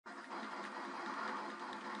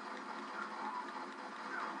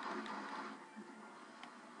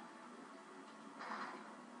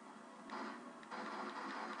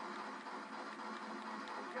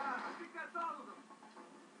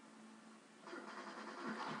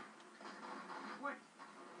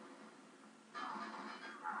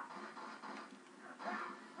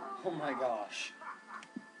Oh my gosh.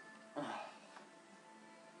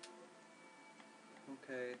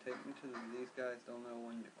 Okay, take me to these guys don't know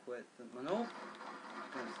when to quit. Nope.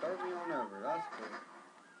 It's gonna start me on over. That's cool.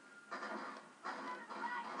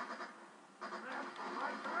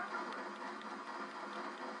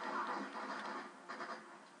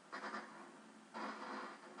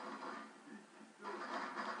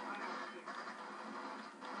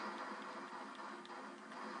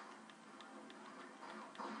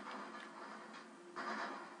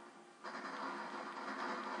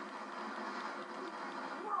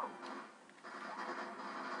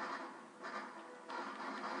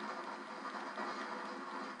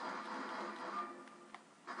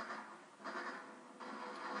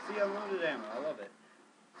 See, unloaded ammo. I love it.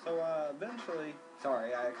 So, eventually,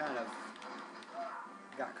 sorry, I kind of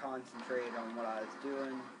got concentrated on what I was doing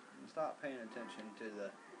and stopped paying attention to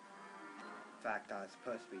the fact I was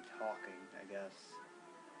supposed to be talking, I guess.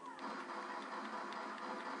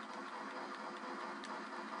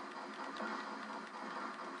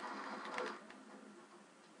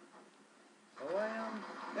 So,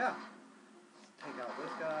 yeah. Let's take out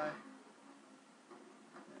this guy.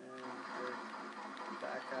 And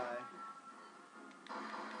that guy.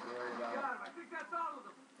 Worry about. Got him. I think that's all of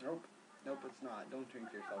them. Nope. Nope, it's not. Don't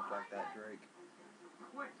drink yourself like that, Drake.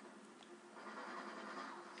 Quick.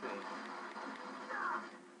 See.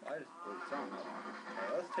 Well, I just blew something up. Okay,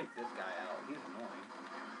 let's take this guy out. He's annoying.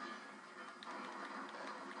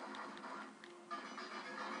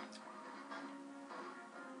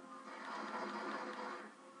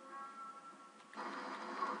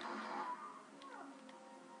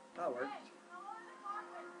 That worked.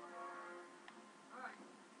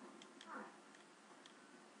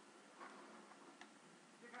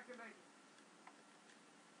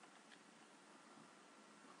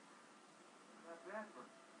 Bad for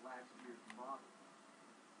last year's model.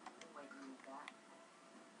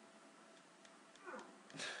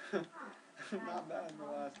 Not bad for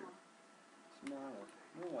last year. Smile.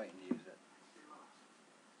 We're waiting to use it.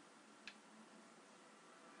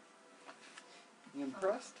 You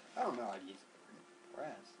impressed? I don't know how to use it.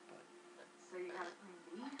 Impressed, but. So you got a plan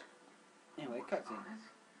B? Anyway, cutscene.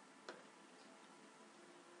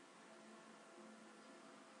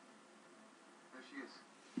 There she is.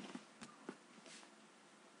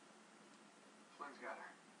 Fling's got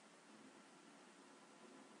her.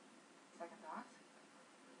 Second thoughts?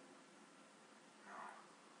 No.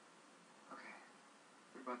 Okay.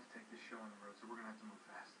 We're about to take this show on the road, so we're gonna have to move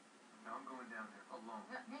fast. Now I'm going down there alone.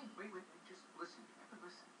 Nate. Wait. Just listen. You have to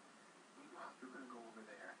listen. You're gonna go over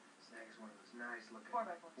there, snag us one of those nice looking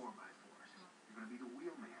 4x4s. 4x4s. You're gonna be the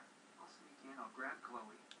wheelman. I'll sneak in. I'll grab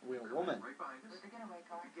Chloe. Wheel Come woman. right behind us. With the getaway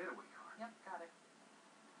car. The getaway car. Yep, got it.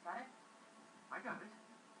 Got it? I got it.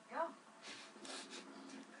 Go.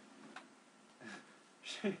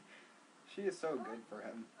 She is so good for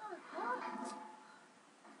him. You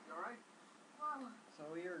alright? Whoa. So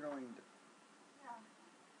we are going to. Yeah.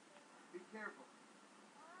 Be careful.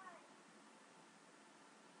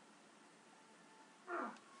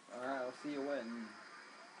 Alright, I'll see you when.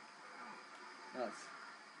 That's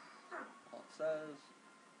all it says.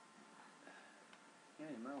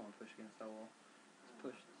 Yeah, you might want to push against that wall. Let's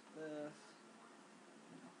push this.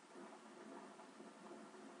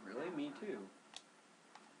 Really? Me too.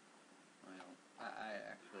 I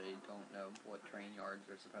actually don't know what train yards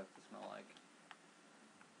are supposed to smell like.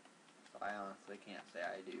 So I honestly can't say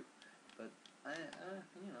I do. But,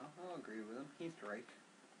 I'll agree with him. He's Drake.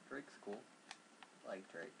 Drake's cool. Like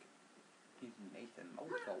Drake. He's Nathan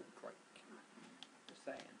Mofo Drake. Just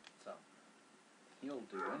saying. So, he'll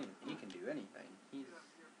do anything. He can do anything. He's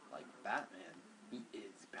like Batman. He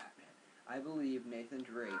is Batman. I believe Nathan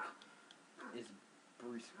Drake is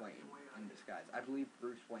Bruce Wayne in disguise. I believe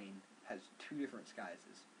Bruce Wayne has two different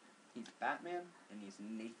disguises. He's Batman and he's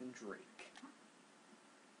Nathan Drake.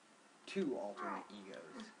 Two alternate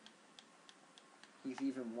egos. He's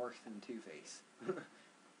even worse than Two-Face.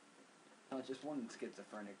 Not just one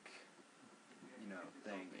schizophrenic,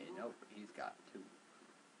 thing. Nope, he's got two.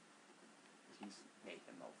 He's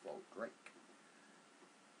Nathan Mofo Drake.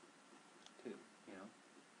 Two,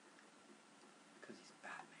 because he's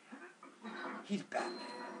Batman. He's Batman.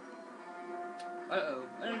 Uh-oh,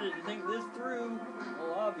 I didn't think this through.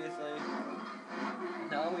 Well, obviously.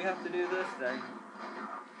 Now we have to do this thing.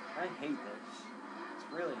 I hate this. It's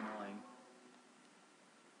really annoying.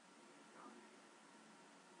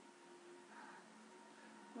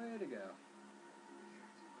 Way to go.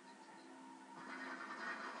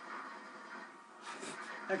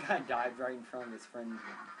 That guy died right in front of his friend's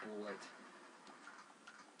bullet.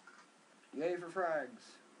 Yay for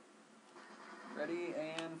frags. Ready,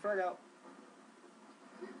 and frag out.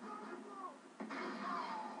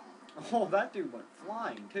 Oh, that dude went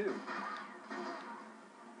flying, too.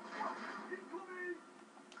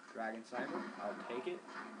 Dragon Sniper, I'll take it.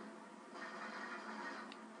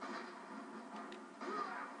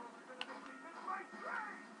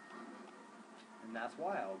 And that's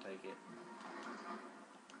why I'll take it.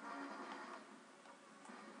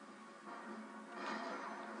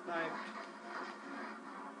 Sniped.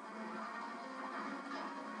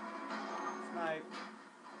 Sniped.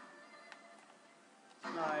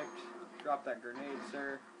 Sniped. Drop that grenade,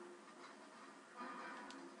 sir.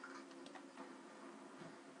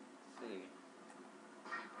 Let's see.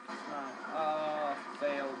 Snipe.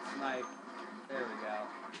 Failed snipe. There we go.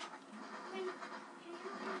 Can you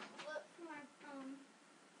look for my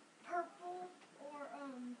purple or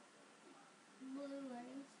blue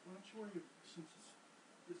leggings? Why don't you wear your, since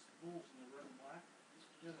it's bulls in the red and black,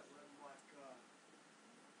 yeah, that red and black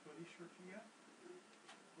hoodie shirt you got?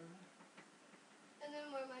 Wear that. And then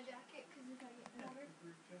wear my jacket, because if I get water. Wear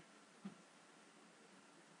your jacket.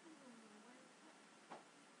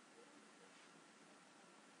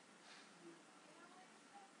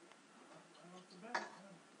 Right off the bat, yeah.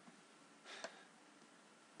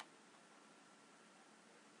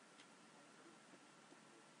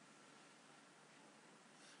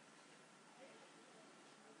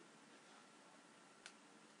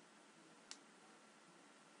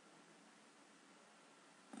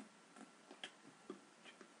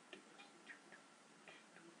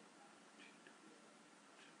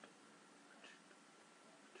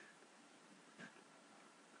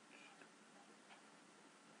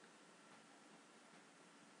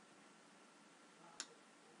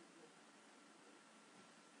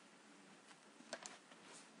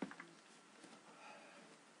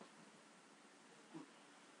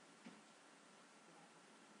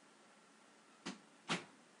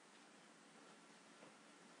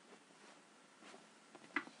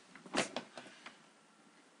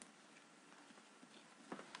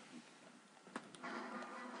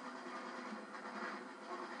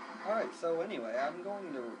 Alright, so anyway, I'm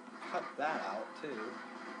going to cut that out too.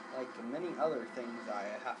 Like the many other things I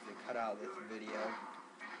have to cut out of this video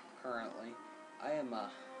currently. I am going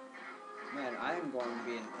to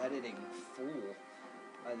be an editing fool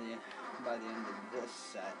by the end of this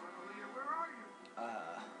set.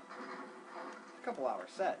 A couple hour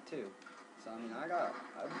set too. So I mean I'm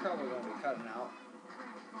probably gonna be cutting out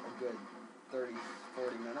a good 30,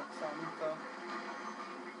 40 minutes something, so.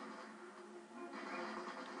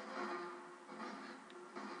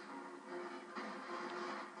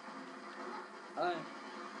 Bye.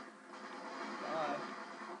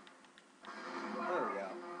 There we go.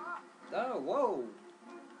 Oh, whoa!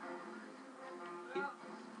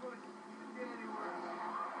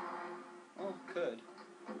 Oh, could.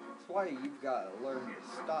 That's why you've got to learn to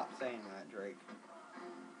stop saying that, Drake.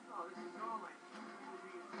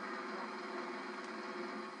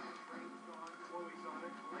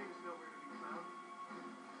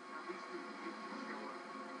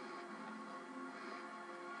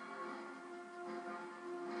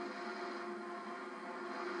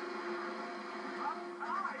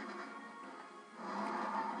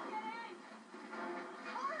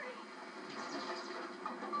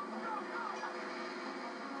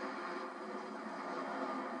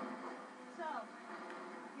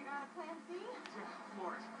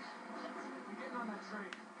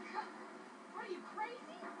 What are you,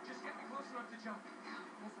 crazy? Just get me close enough to jump.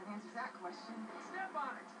 Guess that answers that question. Step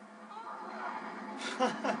on it.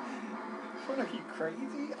 What, are you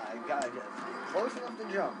crazy? I gotta get close enough to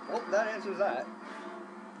jump. Well, that answers that.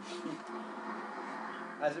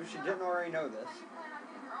 As if she didn't already know this. How do you plan on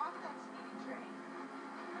getting her off that speeding train? I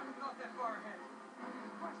haven't thought that far ahead.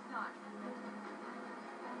 Of course not.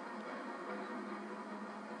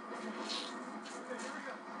 Okay, here we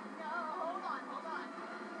go. No, hold on. Almost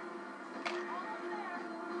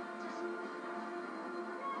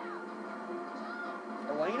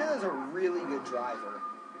there. Elena is a really good driver.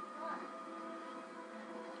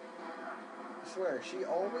 I swear, she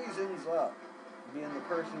always ends up being the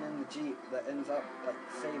person in the Jeep that ends up, like,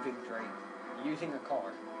 saving Drake, using a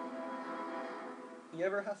car. He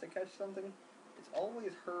ever has to catch something, it's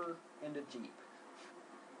always her and a Jeep.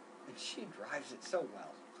 And she drives it so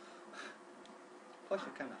well. Plus,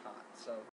 it's kind of hot, so...